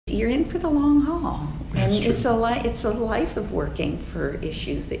You're in for the long haul. That's And true. it's a life of working for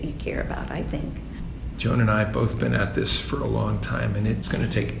issues that you care about, I think. Joan and I have both been at this for a long time, and it's going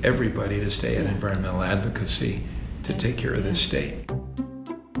to take everybody to stay in environmental advocacy to take care of this state.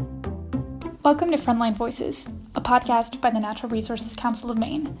 Welcome to Frontline Voices, a podcast by the Natural Resources Council of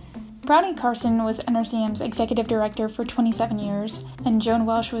Maine. Brownie Carson was NRCM's executive director for 27 years, and Joan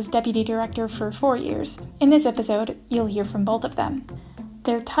Welsh was deputy director for 4 years. In this episode, you'll hear from both of them.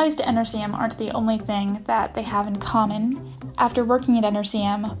 Their ties to NRCM aren't the only thing that they have in common. After working at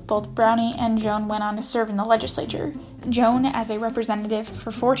NRCM, both Brownie and Joan went on to serve in the legislature. Joan as a representative for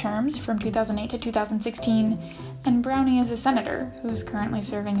 4 terms, from 2008 to 2016, and Brownie as a senator, who's currently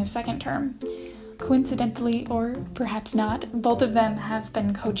serving his 2nd term. Coincidentally, or perhaps not, both of them have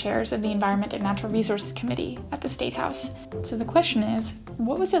been co-chairs of the Environment and Natural Resources Committee at the State House. So the question is,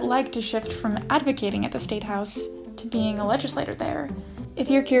 what was it like to shift from advocating at the State House to being a legislator there? If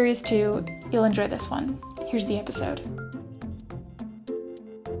you're curious too, you'll enjoy this one. Here's the episode.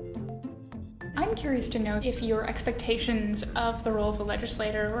 I'm curious to know if your expectations of the role of a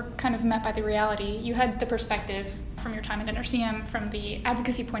legislator were kind of met by the reality. You had the perspective from your time at NRCM from the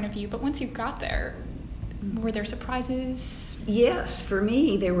advocacy point of view, but once you got there, were there surprises? Yes, for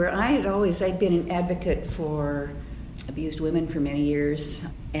me, I'd been an advocate for abused women for many years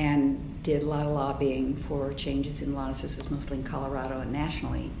and did a lot of lobbying for changes in laws. This was mostly in Colorado and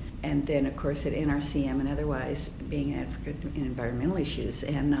nationally. And then, of course, at NRCM and otherwise, being an advocate in environmental issues.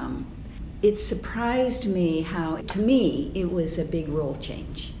 And it surprised me how, to me, it was a big role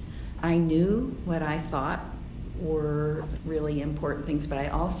change. I knew what I thought were really important things, but I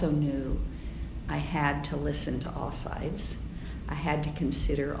also knew I had to listen to all sides. I had to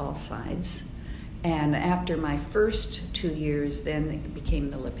consider all sides. And after my first 2 years, then it became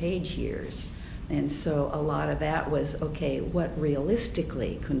the LePage years. And so a lot of that was, okay, what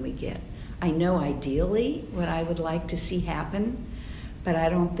realistically can we get? I know ideally what I would like to see happen, but I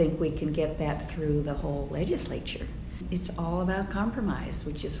don't think we can get that through the whole legislature. It's all about compromise,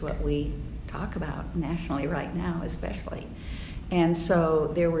 which is what we talk about nationally right now, especially. And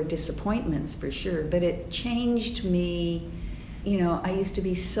so there were disappointments for sure, but it changed me. You know, I used to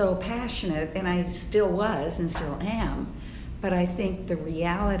be so passionate, and I still was and still am, but I think the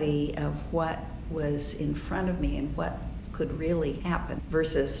reality of what was in front of me and what could really happen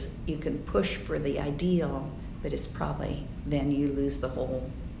versus you can push for the ideal, but it's probably, then you lose the whole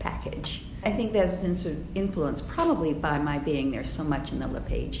package. I think that was influenced probably by my being there so much in the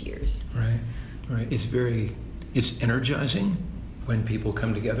LePage years. Right. It's energizing when people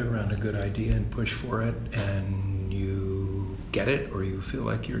come together around a good idea and push for it, and you get it, or you feel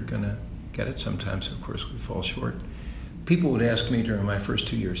like you're gonna get it. Sometimes, of course, we fall short. People would ask me during my first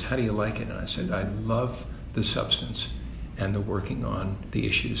 2 years, how do you like it? And I said, I love the substance and the working on the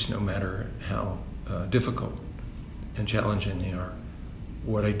issues, no matter how difficult and challenging they are.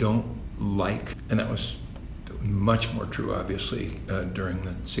 What I don't like, and that was much more true, obviously, during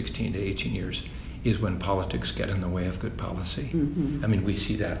the 16 to 18 years, is when politics get in the way of good policy. Mm-hmm. I mean, we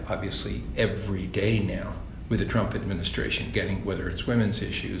see that obviously every day now with the Trump administration getting, whether it's women's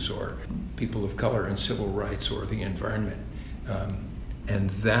issues or people of color and civil rights or the environment. And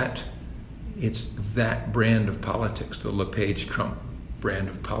it's that brand of politics, the LePage-Trump brand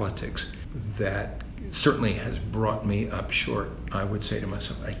of politics, that certainly has brought me up short. I would say to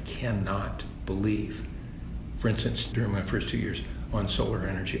myself, I cannot believe, for instance, during my first 2 years on solar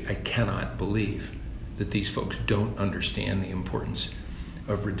energy, I cannot believe that these folks don't understand the importance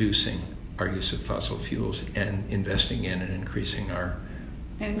of reducing our use of fossil fuels and investing in and increasing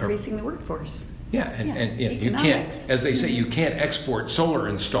the workforce. And you can't, as they say, you can't export solar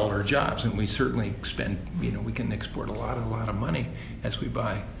installer jobs, and we certainly we can export a lot of money as we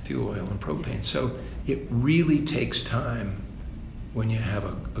buy fuel oil and propane. So it really takes time when you have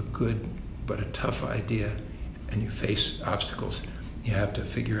a good but a tough idea and you face obstacles. You have to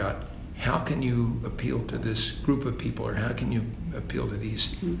figure out, how can you appeal to this group of people, or how can you appeal to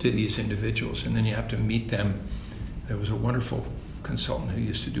these individuals? And then you have to meet them. There was a wonderful consultant who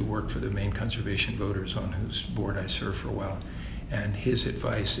used to do work for the Maine Conservation Voters, on whose board I served for a while. And his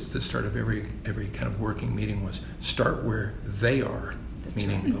advice at the start of every kind of working meeting was, start where they are,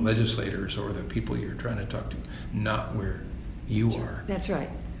 meaning the legislators or the people you're trying to talk to, not where you are. That's right.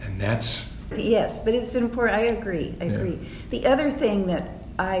 And that's... Yes, but it's important. I agree. Yeah. The other thing that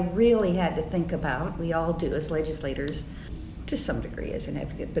I really had to think about, we all do as legislators, to some degree as an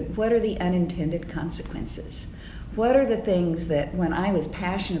advocate, but what are the unintended consequences? What are the things that when I was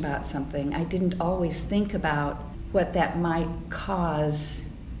passionate about something, I didn't always think about what that might cause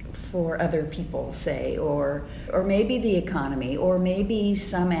for other people, say, or maybe the economy, or maybe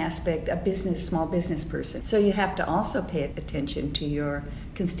some aspect, small business person. So you have to also pay attention to your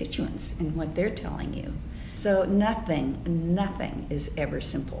constituents and what they're telling you. So nothing is ever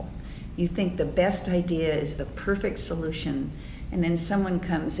simple. You think the best idea is the perfect solution, and then someone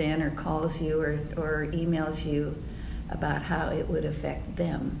comes in or calls you or emails you about how it would affect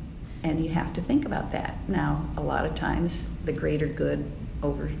them. And you have to think about that. Now, a lot of times the greater good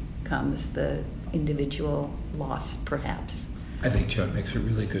overcomes the individual loss, perhaps. I think Joan makes a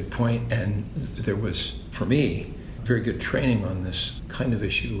really good point, and there was, for me, very good training on this kind of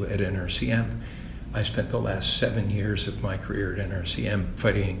issue at NRCM. I spent the last 7 years of my career at NRCM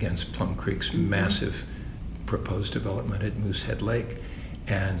fighting against Plum Creek's massive proposed development at Moosehead Lake,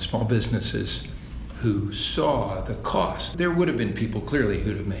 and small businesses who saw the cost. There would have been people clearly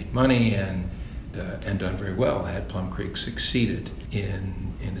who'd have made money and done very well had Plum Creek succeeded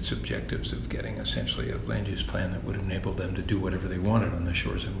in its objectives of getting essentially a land use plan that would enable them to do whatever they wanted on the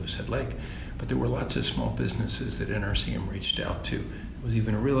shores of Moosehead Lake. But there were lots of small businesses that NRCM reached out to. There was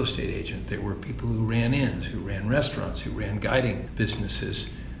even a real estate agent. There were people who ran inns, who ran restaurants, who ran guiding businesses,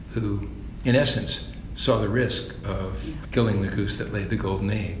 who, in essence, saw the risk of killing the goose that laid the golden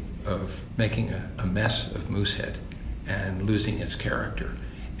egg, of making a mess of Moosehead and losing its character.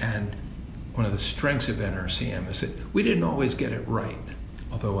 And one of the strengths of NRCM is that we didn't always get it right,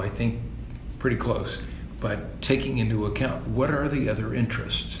 although I think pretty close, but taking into account what are the other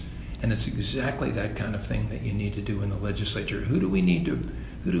interests. And it's exactly that kind of thing that you need to do in the legislature. Who do we need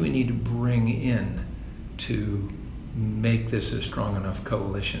to bring in to make this a strong enough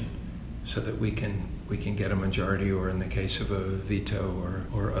coalition so that we can get a majority, or in the case of a veto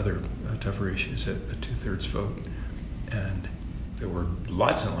or other tougher issues, a 2/3 vote. And there were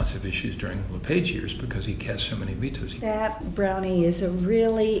lots and lots of issues during the LePage years because he cast so many vetoes. That, Brownie, is a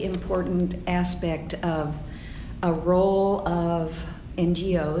really important aspect of a role of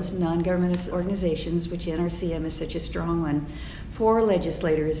NGOs, non-government organizations, which NRCM is such a strong one, for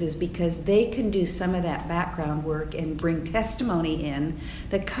legislators, is because they can do some of that background work and bring testimony in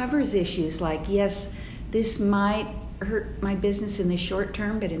that covers issues like, yes, this might hurt my business in the short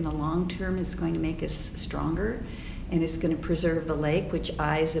term, but in the long term it's going to make us stronger, and it's going to preserve the lake, which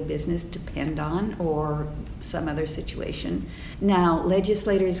I as a business depend on, or some other situation. Now,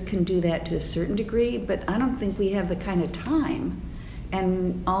 legislators can do that to a certain degree, but I don't think we have the kind of time.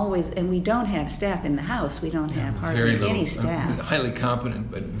 And we don't have staff in the House. We don't have hardly any staff. Highly competent,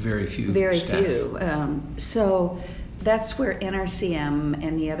 but very few Very staff. few. So that's where NRCM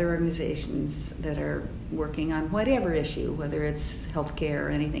and the other organizations that are working on whatever issue, whether it's healthcare or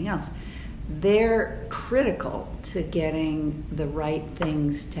anything else, they're critical to getting the right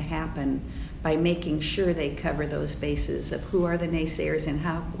things to happen by making sure they cover those bases of who are the naysayers and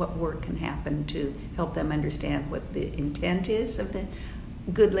what work can happen to help them understand what the intent is of the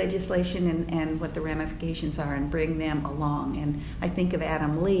good legislation and what the ramifications are, and bring them along. And I think of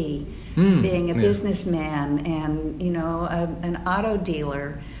Adam Lee being a businessman and an auto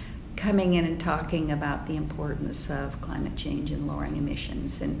dealer coming in and talking about the importance of climate change and lowering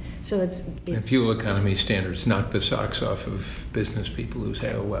emissions. And so it's and fuel economy standards knock the socks off of business people who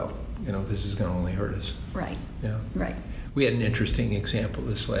say, oh, well, this is going to only hurt us. Right. Yeah. Right. We had an interesting example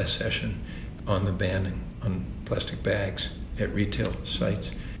this last session on the ban on plastic bags at retail sites.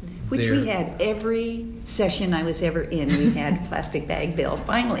 Which we had every session I was ever in. We had plastic bag bill.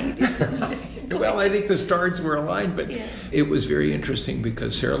 Finally. Well, I think the stars were aligned, but it was very interesting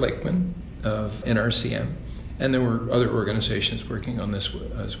because Sarah Lakeman of NRCM, and there were other organizations working on this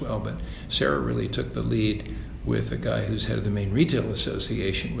as well, but Sarah really took the lead with a guy who's head of the Maine Retail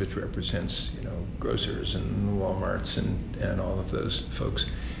Association, which represents, grocers and Walmarts and all of those folks.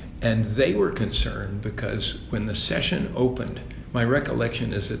 And they were concerned because when the session opened, my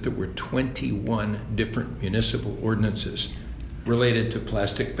recollection is that there were 21 different municipal ordinances related to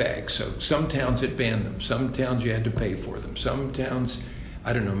plastic bags. So some towns had banned them, some towns you had to pay for them, some towns,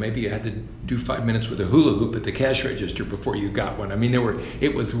 I don't know, maybe you had to do 5 minutes with a hula hoop at the cash register before you got one. I mean,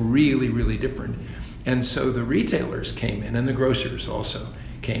 it was really, really different. And so the retailers came in, and the grocers also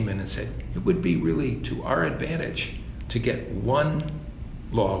came in and said, it would be really to our advantage to get one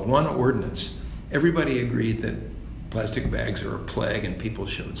law, one ordinance. Everybody agreed that plastic bags are a plague, and people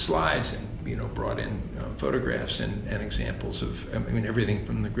showed slides and brought in photographs and examples of everything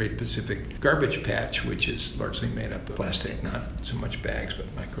from the Great Pacific Garbage Patch, which is largely made up of plastic, not so much bags, but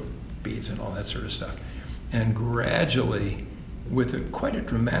micro beads and all that sort of stuff. And gradually, with quite a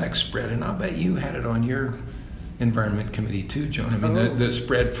dramatic spread, and I'll bet you had it on your environment committee too, Joan. The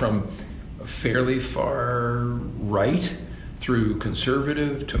spread from fairly far right through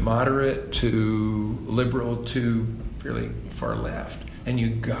conservative to moderate to liberal to fairly far left. And you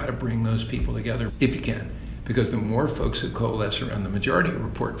got to bring those people together if you can, because the more folks who coalesce around the majority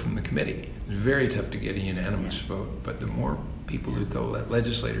report from the committee, it's very tough to get a unanimous vote, but the more people who coalesce,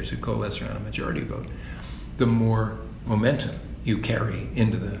 legislators who coalesce around a majority vote, the more momentum you carry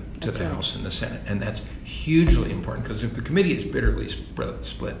into the House and the Senate. And that's hugely important, because if the committee is bitterly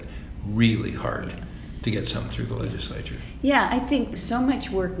split, really hard to get something through the legislature. Yeah, I think so much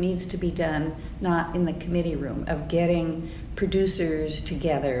work needs to be done, not in the committee room, of getting producers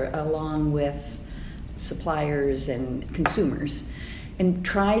together along with suppliers and consumers and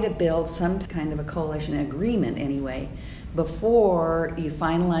try to build some kind of a coalition agreement anyway before you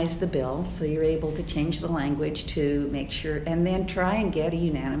finalize the bill, so you're able to change the language to make sure, and then try and get a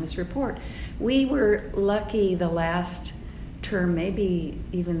unanimous report. We were lucky the last term, maybe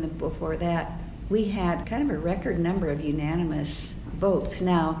even before that, we had kind of a record number of unanimous votes.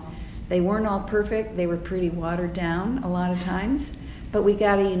 Now, they weren't all perfect. They were pretty watered down a lot of times, but we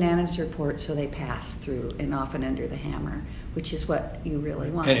got a unanimous report, so they passed through and often under the hammer, which is what you really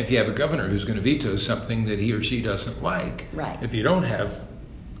want. And if you have a governor who's going to veto something that he or she doesn't like, right. If you don't have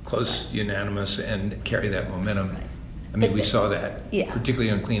close unanimous and carry that momentum, right. I mean, we saw that, particularly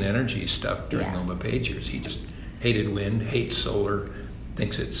on clean energy stuff during the LePage years. He just hated wind, hates solar,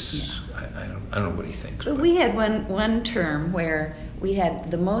 thinks it's, I don't know what he thinks. But we had one term where we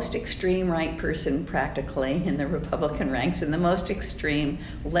had the most extreme right person practically in the Republican ranks and the most extreme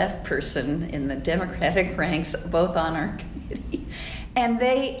left person in the Democratic ranks, both on our committee. And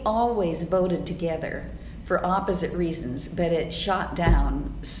they always voted together for opposite reasons, but it shot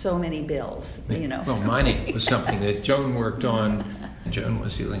down so many bills, you know. Well, mining was something that Joan worked on. Joan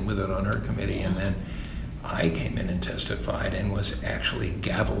was dealing with it on her committee, and then I came in and testified and was actually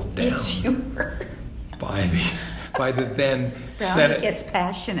gavelled down yes, you were. by the then Brownie Senate. It's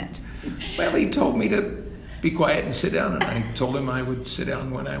passionate. Well, he told me to be quiet and sit down, and I told him I would sit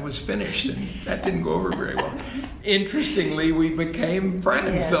down when I was finished, and that didn't go over very well. Interestingly, we became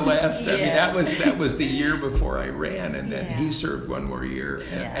friends the last. I mean, that was the year before I ran, and then he served one more year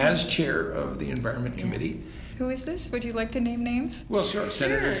as chair of the Environment Committee. Who is this? Would you like to name names? Well, sure.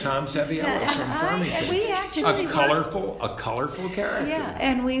 Senator Tom Saviello from Farmington. We actually a colorful character. Yeah,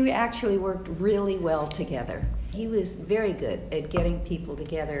 and we actually worked really well together. He was very good at getting people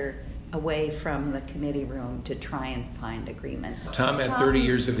together away from the committee room to try and find agreement. Tom had 30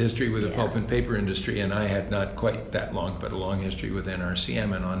 years of history with the pulp and paper industry, and I had not quite that long, but a long history with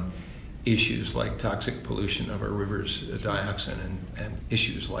NRCM and on issues like toxic pollution of our rivers, dioxin, and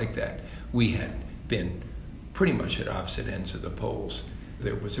issues like that. We had been pretty much at opposite ends of the poles.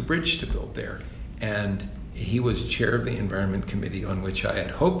 There was a bridge to build there, and he was chair of the Environment Committee, on which I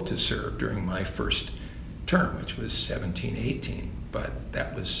had hoped to serve during my first term, which was 17-18, but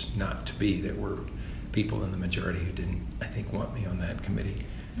that was not to be. There were people in the majority who didn't, I think, want me on that committee.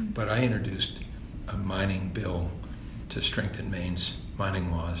 But I introduced a mining bill to strengthen Maine's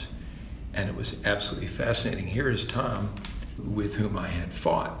mining laws, and it was absolutely fascinating. Here is Tom, with whom I had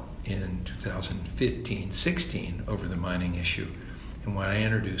fought in 2015-16 over the mining issue. And when I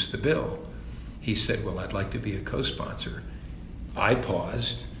introduced the bill, he said, well, I'd like to be a co-sponsor. I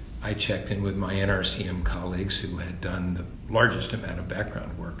paused. I checked in with my NRCM colleagues who had done the largest amount of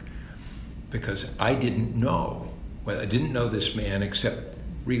background work, because I didn't know. Well, I didn't know this man except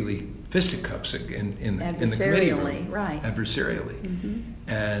really fisticuffs in the committee room. Right. Adversarially. Mm-hmm.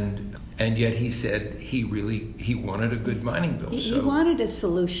 And yet he said he wanted a good mining bill. He wanted a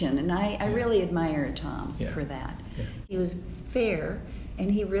solution, and I really admire Tom for that. Yeah. He was fair,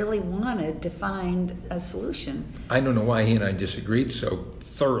 and he really wanted to find a solution. I don't know why he and I disagreed so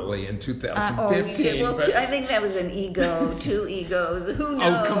thoroughly in 2015. Well, I think that was an ego, two egos. Who knows?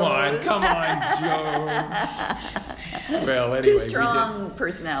 Oh, come on, Joe. Well, anyway, two strong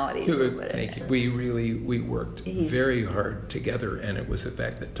personalities. Thank you. We worked very hard together, and it was the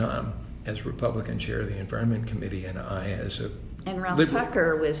fact that Tom, as Republican chair of the Environment Committee, and I as a and Ralph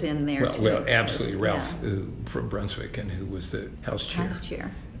Tucker was in there too. Well, absolutely, Ralph from Brunswick, and who was the House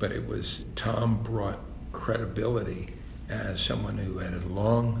chair. But it was Tom brought credibility as someone who had a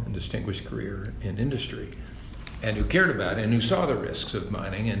long and distinguished career in industry, and who cared about it, and who saw the risks of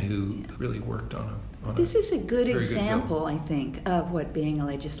mining, and who really worked on This is a good very example, bill. I think, of what being a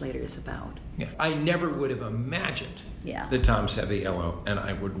legislator is about. Yeah. I never would have imagined that Tom Saviello and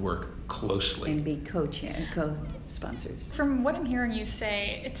I would work closely. And be co-sponsors. From what I'm hearing you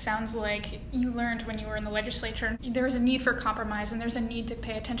say, it sounds like you learned when you were in the legislature there is a need for compromise and there's a need to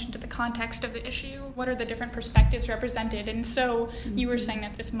pay attention to the context of the issue. What are the different perspectives represented? And so you were saying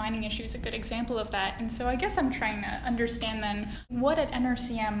that this mining issue is a good example of that. And so I guess I'm trying to understand then what at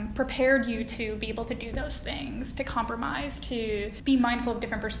NRCM prepared you to be able to do those things, to compromise, to be mindful of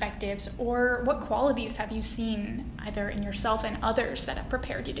different perspectives, or what qualities have you seen either in yourself and others that have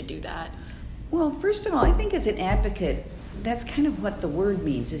prepared you to do that? Well, first of all, I think as an advocate, that's kind of what the word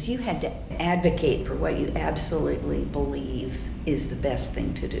means, is you had to advocate for what you absolutely believe is the best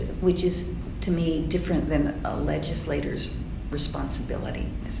thing to do, which is, to me, different than a legislator's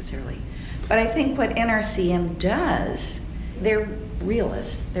responsibility, necessarily. But I think what NRCM does, they're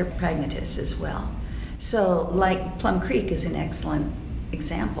realists, they're pragmatists as well. So, like Plum Creek is an excellent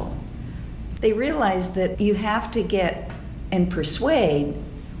example. They realize that you have to get and persuade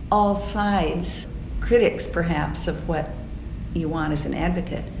all sides, critics perhaps of what you want as an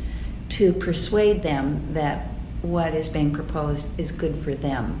advocate, to persuade them that what is being proposed is good for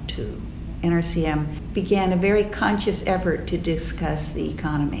them too. NRCM began a very conscious effort to discuss the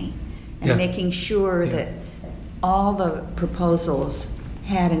economy and making sure that all the proposals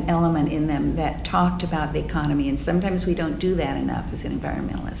had an element in them that talked about the economy, and sometimes we don't do that enough as an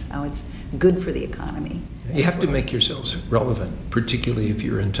environmentalist, how it's good for the economy. You have to make yourselves relevant, particularly if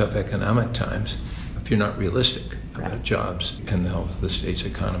you're in tough economic times. If you're not realistic about jobs and the health of the state's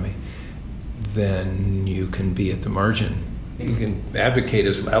economy, then you can be at the margin. You can advocate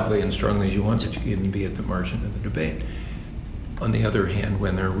as loudly and strongly as you want, but you can be at the margin of the debate. On the other hand,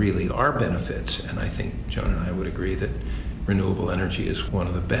 when there really are benefits, and I think Joan and I would agree that renewable energy is one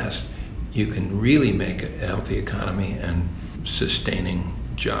of the best, you can really make a healthy economy and sustaining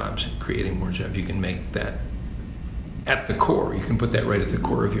jobs, creating more jobs. You can make that at the core. You can put that right at the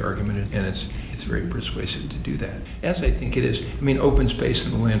core of your argument, and it's very persuasive to do that, as I think it is. I mean, open space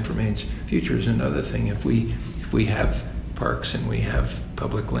and the land for Maine's future is another thing. If we have parks and we have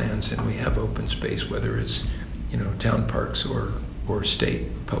public lands and we have open space, whether it's town parks or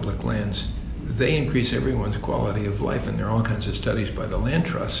state public lands, they increase everyone's quality of life. And there are all kinds of studies by the Land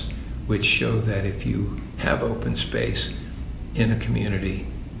Trust which show that if you have open space in a community,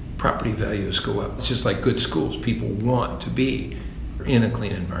 property values go up. It's just like good schools. People want to be in a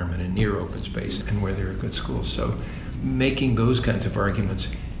clean environment and near open space and where there are good schools. So making those kinds of arguments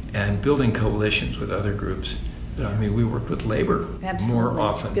and building coalitions with other groups. I mean, we worked with labor more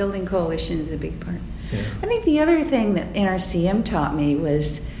often. Building coalitions is a big part. Yeah. I think the other thing that NRCM taught me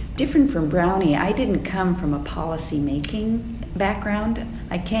was different from Brownie. I didn't come from a policy-making background.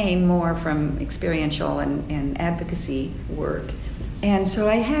 I came more from experiential and advocacy work. And so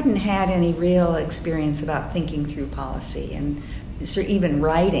I hadn't had any real experience about thinking through policy and so even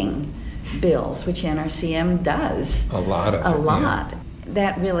writing bills, which NRCM does. A lot of it. Yeah.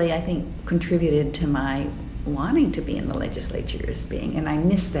 That really, I think, contributed to my wanting to be in the legislature as being, and I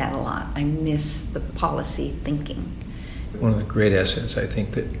miss that a lot. I miss the policy thinking. One of the great assets, I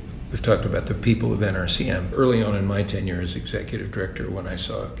think, that we've talked about the people of NRCM. Early on in my tenure as executive director, when I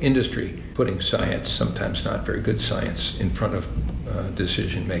saw industry putting science, sometimes not very good science, in front of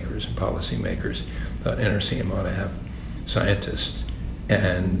decision makers and policy makers, thought NRCM ought to have scientists.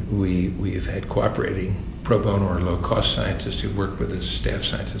 And we've had cooperating pro bono or low-cost scientists who work with us, staff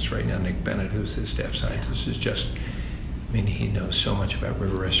scientists right now. Nick Bennett, who's the staff scientist, is just, I mean, he knows so much about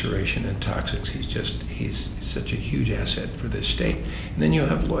river restoration and toxics. He's such a huge asset for this state. And then you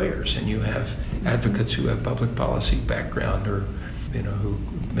have lawyers and you have advocates who have public policy background or, who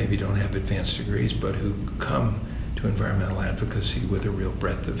maybe don't have advanced degrees, but who come to environmental advocacy with a real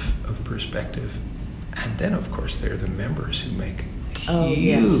breadth of perspective. And then, of course, there are the members who make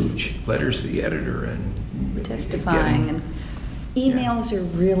huge letters to the editor and testifying. And emails are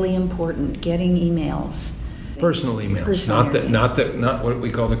really important. Getting emails. Personal emails, not what we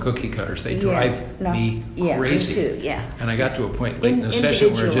call the cookie cutters. They drive me crazy. Me too, yeah. And I got to a point late in the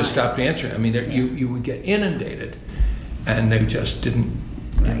session where I just stopped answering. I mean, you would get inundated, and they just didn't.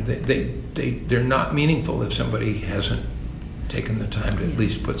 They're not meaningful if somebody hasn't taken the time to at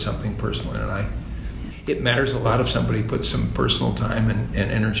least put something personal in it. It matters a lot if somebody puts some personal time and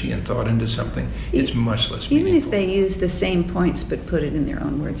energy and thought into something. It's much less meaningful. Even if they use the same points but put it in their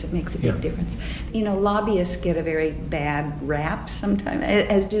own words, it makes a big difference. Lobbyists get a very bad rap sometimes,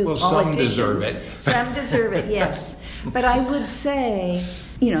 as do politicians. Some deserve it. Some deserve it, yes. But I would say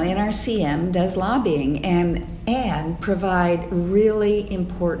NRCM does lobbying and provide really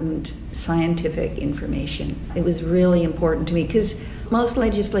important scientific information. It was really important to me because most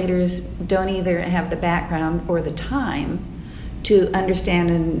legislators don't either have the background or the time to understand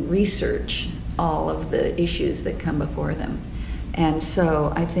and research all of the issues that come before them. And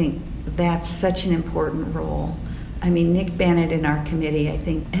so I think that's such an important role. I mean, Nick Bennett in our committee, I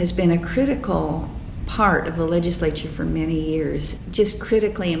think, has been a critical part of the legislature for many years, just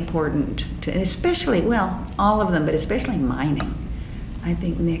critically important to, and especially, well, all of them, but especially mining. I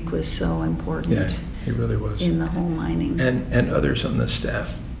think Nick was so important. Yeah, he really was. In the whole mining. And others on the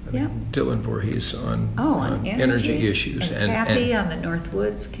staff. Yeah. Dylan Voorhees on energy issues. And Kathy on the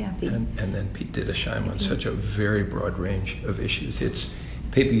Northwoods, Kathy. And then Pete Dittersheim on such a very broad range of issues.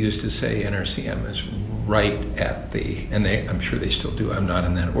 People used to say NRCM is right at I'm sure they still do, I'm not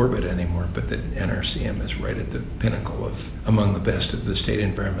in that orbit anymore, but that NRCM is right at the pinnacle of among the best of the state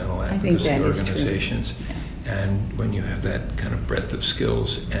environmental advocacy organizations. Yeah. And when you have that kind of breadth of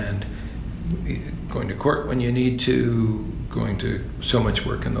skills and going to court when you need to, going to so much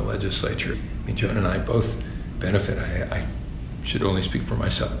work in the legislature. I mean, Joan and I both benefit. I should only speak for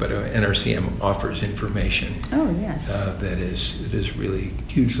myself, but NRCM offers information. Oh, yes. That is really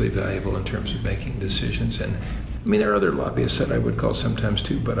hugely valuable in terms of making decisions. And I mean, there are other lobbyists that I would call sometimes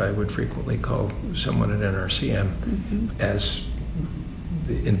too, but I would frequently call someone at NRCM as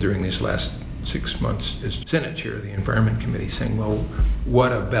during these last 6 months as Senate Chair of the Environment Committee, saying, well,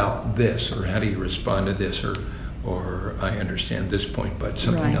 what about this, or how do you respond to this, or I understand this point, but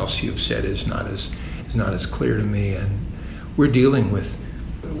something else you've said is not as clear to me. And we're dealing with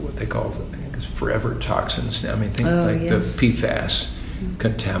what they call, I think, is forever toxins now. I mean, think the PFAS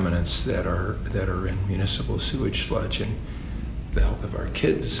contaminants that are in municipal sewage sludge, and the health of our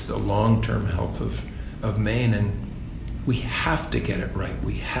kids, the long-term health of Maine, and we have to get it right.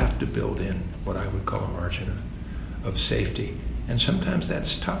 We have to build in what I would call a margin of safety. And sometimes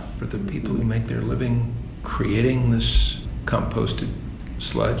that's tough for the people who make their living creating this composted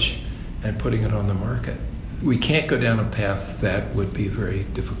sludge and putting it on the market. We can't go down a path that would be very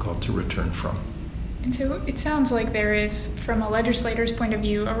difficult to return from. And so it sounds like there is, from a legislator's point of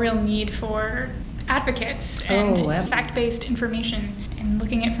view, a real need for advocates and fact-based information. And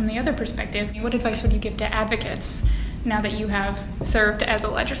looking at it from the other perspective, what advice would you give to advocates now that you have served as a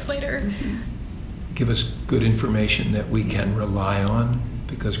legislator? Mm-hmm. Give us good information that we can rely on,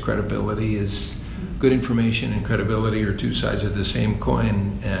 because credibility is good information and credibility are two sides of the same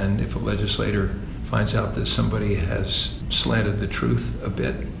coin. And if a legislator finds out that somebody has slanted the truth a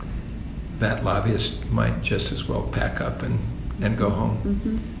bit, that lobbyist might just as well pack up and go home.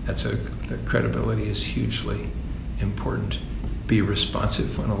 Mm-hmm. The credibility is hugely important. Be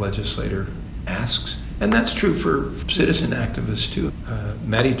responsive when a legislator asks. And that's true for citizen activists too.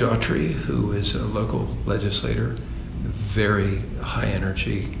 Maddie Daughtry, who is a local legislator, very high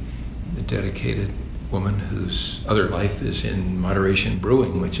energy, dedicated woman whose other life is in Moderation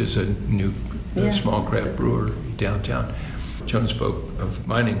Brewing, which is a new small craft brewer downtown. Joan spoke of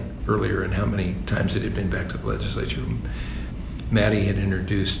mining earlier and how many times it had been back to the legislature. Maddie had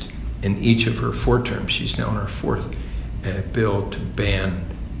introduced in each of her 4 terms, she's now in her 4th, a bill to ban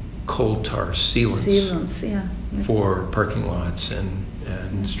coal tar sealants for parking lots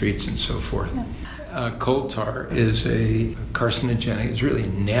and streets and so forth. Coal tar is a carcinogenic, it's really a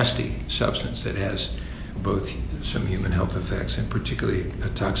nasty substance that has both some human health effects and particularly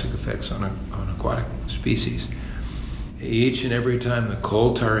toxic effects on aquatic species. Each and every time the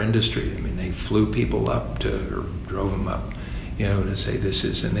coal tar industry, I mean, they flew people up or drove them up, to say this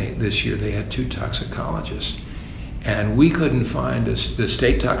is, and this year they had 2 toxicologists. And we couldn't find, the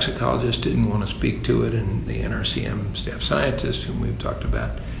state toxicologist didn't want to speak to it, and the NRCM staff scientist, whom we've talked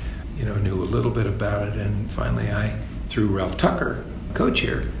about, knew a little bit about it. And finally through Ralph Tucker,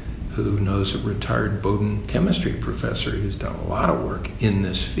 co-chair, who knows a retired Bowdoin chemistry professor who's done a lot of work in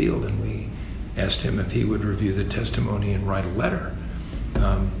this field, and we asked him if he would review the testimony and write a letter.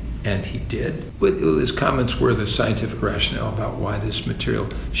 And he did. His comments were the scientific rationale about why this material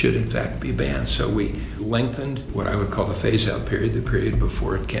should in fact be banned. So we lengthened what I would call the phase-out period, the period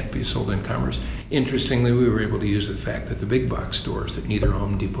before it can't be sold in commerce. Interestingly, we were able to use the fact that the big box stores, that neither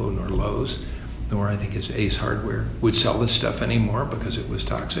Home Depot nor Lowe's, nor I think it's Ace Hardware, would sell this stuff anymore because it was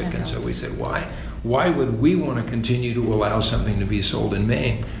toxic. And so we said, why would we want to continue to allow something to be sold in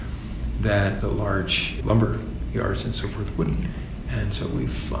Maine that the large lumber yards and so forth wouldn't? And so we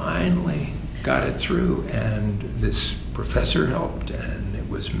finally got it through, and this professor helped, and it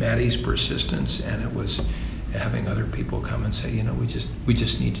was Maddie's persistence, and it was having other people come and say, we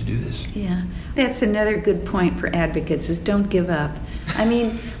just need to do this. Yeah, that's another good point for advocates is don't give up. I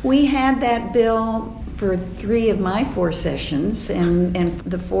mean, we had that bill for 3 of my 4 sessions, and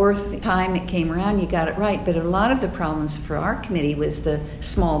the 4th time it came around, you got it right. But a lot of the problems for our committee was the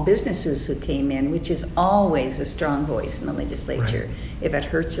small businesses who came in, which is always a strong voice in the legislature. Right. If it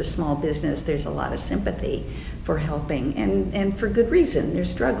hurts a small business, there's a lot of sympathy for helping, and for good reason. They're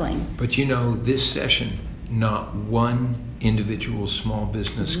struggling. But this session, not one individual small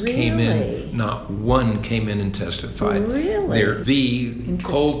business came in. Not one came in and testified. Really? They're the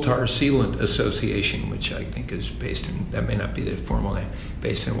Coal Tar Sealant Association, which I think is based in, that may not be the formal name,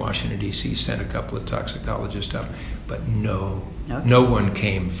 based in Washington, D.C., sent a couple of toxicologists up, but no one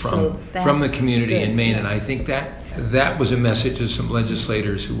came from the community in Maine. And I think that was a message to some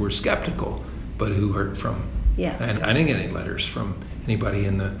legislators who were skeptical, but who heard from. Yeah. And I didn't get any letters from anybody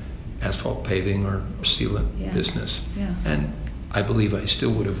in the asphalt paving or sealant business. Yeah. And I believe I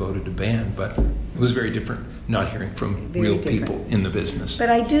still would have voted to ban, but it was very different not hearing from real people in the business. But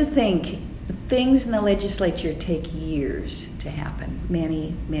I do think things in the legislature take years to happen,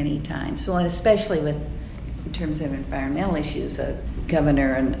 many, many times. So, and especially in terms of environmental issues, a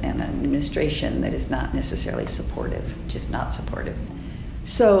governor and an administration that is not necessarily supportive, just not supportive.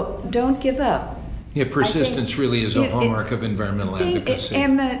 So don't give up. Yeah, persistence really is a hallmark of environmental advocacy.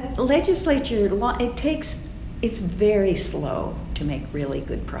 And the legislature, it's very slow to make really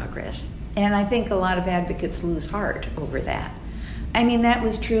good progress. And I think a lot of advocates lose heart over that. I mean, that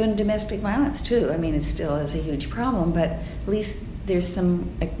was true in domestic violence, too. I mean, it still is a huge problem, but at least there's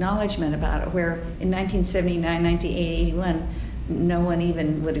some acknowledgement about it, where in 1979, 1981, no one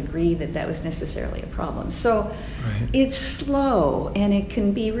even would agree that was necessarily a problem. So It's slow, and it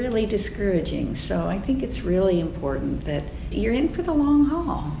can be really discouraging. So I think it's really important that you're in for the long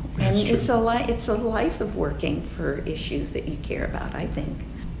haul. That's and true. It's a life of working for issues that you care about, I think.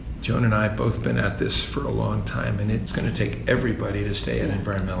 Joan and I have both been at this for a long time, and it's going to take everybody to stay at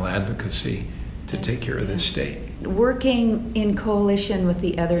environmental advocacy to take care of this state. Working in coalition with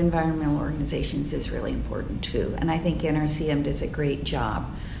the other environmental organizations is really important too, and I think NRCM does a great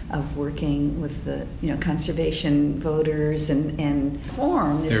job of working with the conservation voters and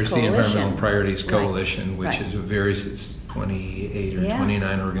form this There's coalition. The Environmental Priorities Coalition, which is it's 28 or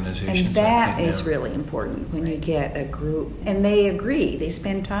 29 organizations. And that is really important when you get a group, and they agree. They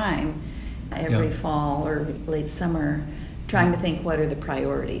spend time every fall or late summer trying to think what are the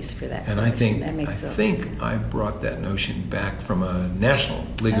priorities for that. And I think I brought that notion back from a National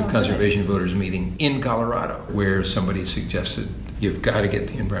League of Conservation Voters meeting in Colorado, where somebody suggested you've got to get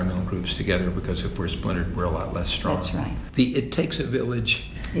the environmental groups together, because if we're splintered, we're a lot less strong. That's right. The "it takes a village"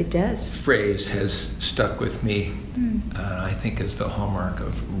 phrase has stuck with me, I think is the hallmark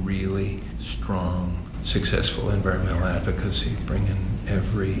of really strong, successful environmental advocacy, bringing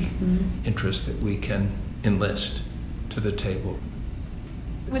every interest that we can enlist to the table.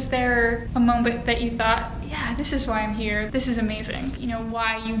 Was there a moment that you thought, yeah, this is why I'm here, this is amazing,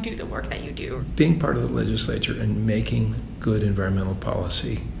 why you do the work that you do? Being part of the legislature and making good environmental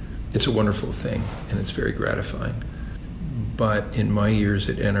policy, it's a wonderful thing, and it's very gratifying. But in my years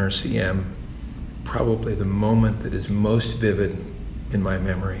at NRCM, probably the moment that is most vivid in my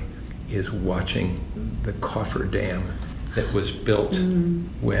memory is watching the Coffer Dam that was built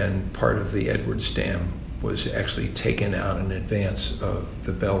when part of the Edwards Dam was actually taken out in advance of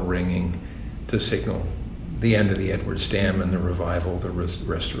the bell ringing to signal the end of the Edwards Dam and the revival, the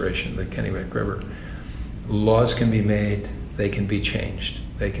restoration of the Kennebec River. Laws can be made, they can be changed,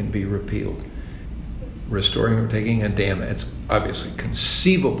 they can be repealed. Restoring or taking a dam, it's obviously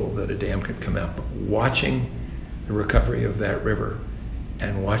conceivable that a dam could come out, but watching the recovery of that river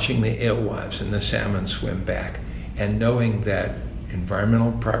and watching the alewives and the salmon swim back, and knowing that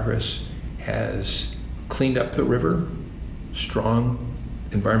environmental progress has cleaned up the river, strong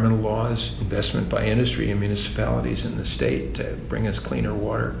environmental laws, investment by industry and municipalities in the state to bring us cleaner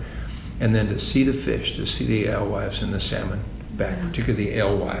water, and then to see the fish, to see the alewives and the salmon back, particularly the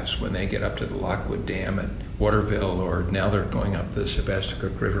alewives when they get up to the Lockwood Dam at Waterville, or now they're going up the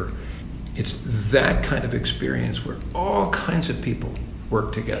Sebasticook River. It's that kind of experience where all kinds of people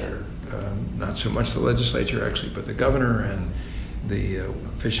work together, not so much the legislature actually, but the governor and the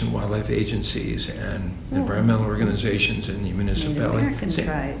Fish and Wildlife agencies and environmental organizations and the municipality.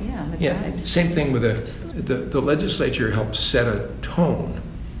 Same thing with the legislature helps set a tone,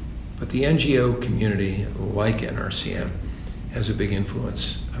 but the NGO community, like NRCM, has a big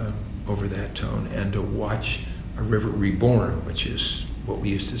influence over that tone. And to watch a river reborn, which is what we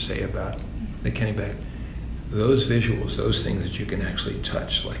used to say about the Kennebec, those visuals, those things that you can actually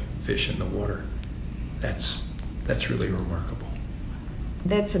touch, like fish in the water, That's really remarkable.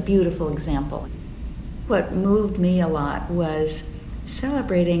 That's a beautiful example. What moved me a lot was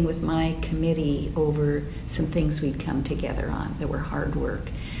celebrating with my committee over some things we'd come together on that were hard work.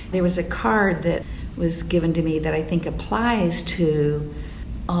 There was a card that was given to me that I think applies to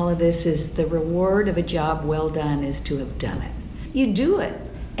all of this is the reward of a job well done is to have done it. You do it,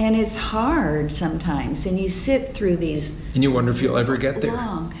 and it's hard sometimes, and you sit through these... And you wonder if you'll ever get there.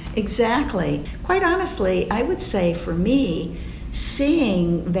 Long. Exactly. Quite honestly, I would say for me,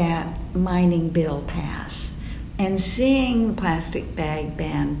 seeing that mining bill pass and seeing the plastic bag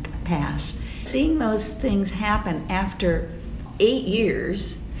ban pass, seeing those things happen after 8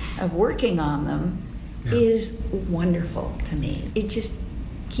 years of working on them is wonderful to me. It just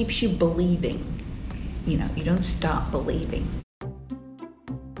keeps you believing. You don't stop believing.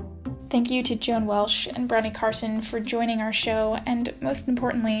 Thank you to Joan Welsh and Brownie Carson for joining our show, and most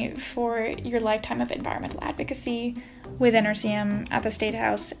importantly, for your lifetime of environmental advocacy with NRCM at the State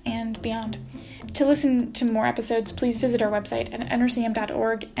House and beyond. To listen to more episodes, please visit our website at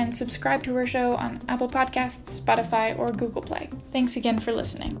nrcm.org and subscribe to our show on Apple Podcasts, Spotify, or Google Play. Thanks again for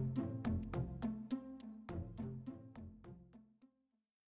listening.